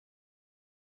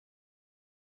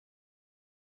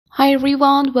Hi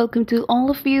everyone, welcome to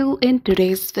all of you in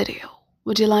today's video.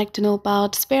 Would you like to know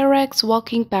about Sperax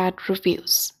Walking Pad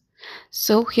Reviews?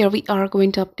 So here we are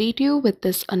going to update you with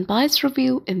this unbiased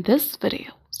review in this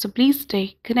video. So please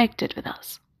stay connected with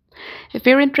us. If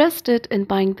you're interested in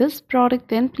buying this product,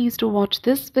 then please do watch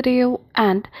this video,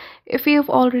 and if you have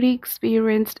already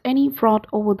experienced any fraud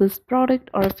over this product,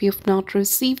 or if you've not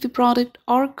received the product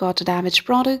or got a damaged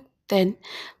product, then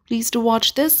please do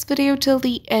watch this video till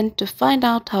the end to find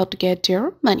out how to get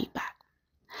your money back.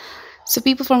 So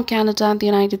people from Canada and the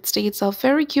United States are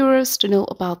very curious to know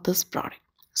about this product.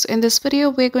 So in this video,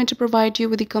 we're going to provide you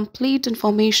with the complete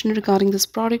information regarding this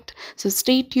product. So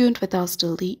stay tuned with us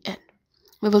till the end.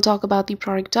 We will talk about the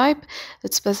product type,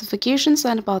 its specifications,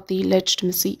 and about the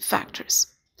legitimacy factors.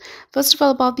 First of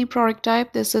all, about the product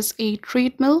type, this is a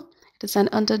treadmill. It is an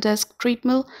under-desk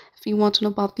treadmill. If you want to know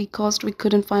about the cost, we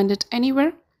couldn't find it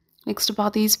anywhere. Next,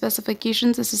 about the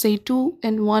specifications, this is a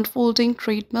 2-in-1 folding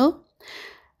treadmill,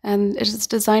 and it is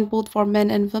designed both for men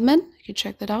and women. You can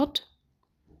check that out.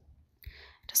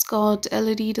 It has got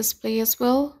LED display as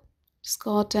well. It's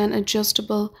got an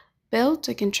adjustable belt.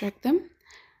 You can check them.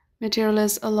 Material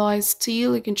is alloy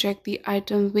steel. You can check the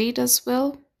item weight as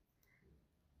well.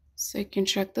 So you can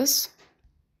check this.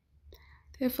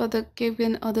 They further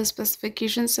given other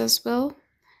specifications as well.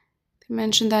 They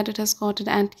mentioned that it has got an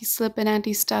anti-slip and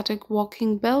anti-static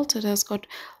walking belt. It has got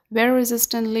wear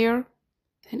resistant layer,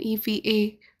 an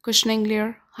EVA cushioning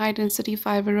layer, high density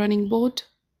fiber running board.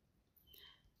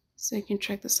 So you can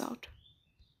check this out.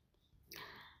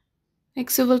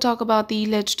 Next, we will talk about the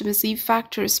legitimacy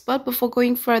factors, but before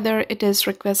going further, it is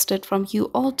requested from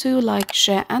you all to like,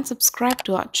 share, and subscribe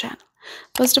to our channel.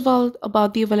 First of all,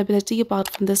 about the availability, apart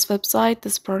from this website,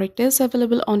 this product is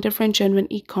available on different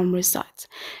genuine e-commerce sites,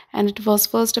 and it was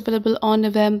first available on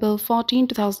November 14,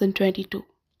 2022.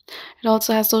 It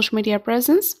also has social media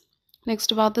presence.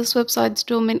 Next, about this website's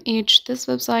domain age, this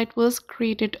website was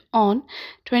created on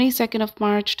 22nd of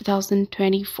March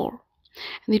 2024.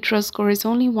 And the trust score is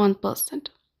only 1%.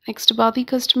 Next, about the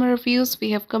customer reviews,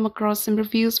 we have come across some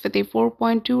reviews with a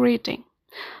 4.2 rating.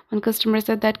 One customer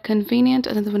said that convenient,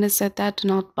 another one has said that do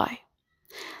not buy.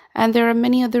 And there are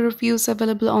many other reviews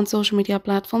available on social media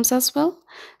platforms as well.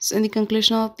 So in the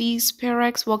conclusion of these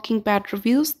Sperax Walking Pad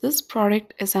Reviews, this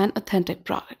product is an authentic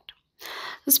product.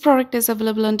 This product is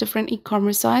available on different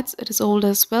e-commerce sites. It is old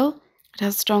as well. It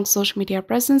has strong social media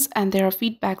presence, and there are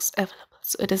feedbacks available.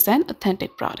 So it is an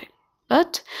authentic product.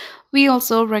 But we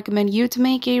also recommend you to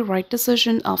make a right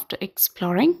decision after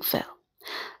exploring well.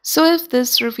 So if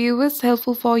this review is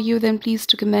helpful for you, then please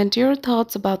do comment your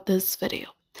thoughts about this video.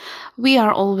 We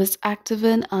are always active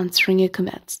in answering your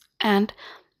comments. And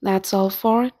that's all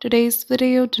for today's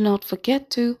video. Do not forget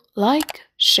to like,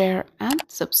 share, and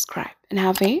subscribe. And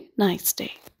have a nice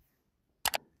day.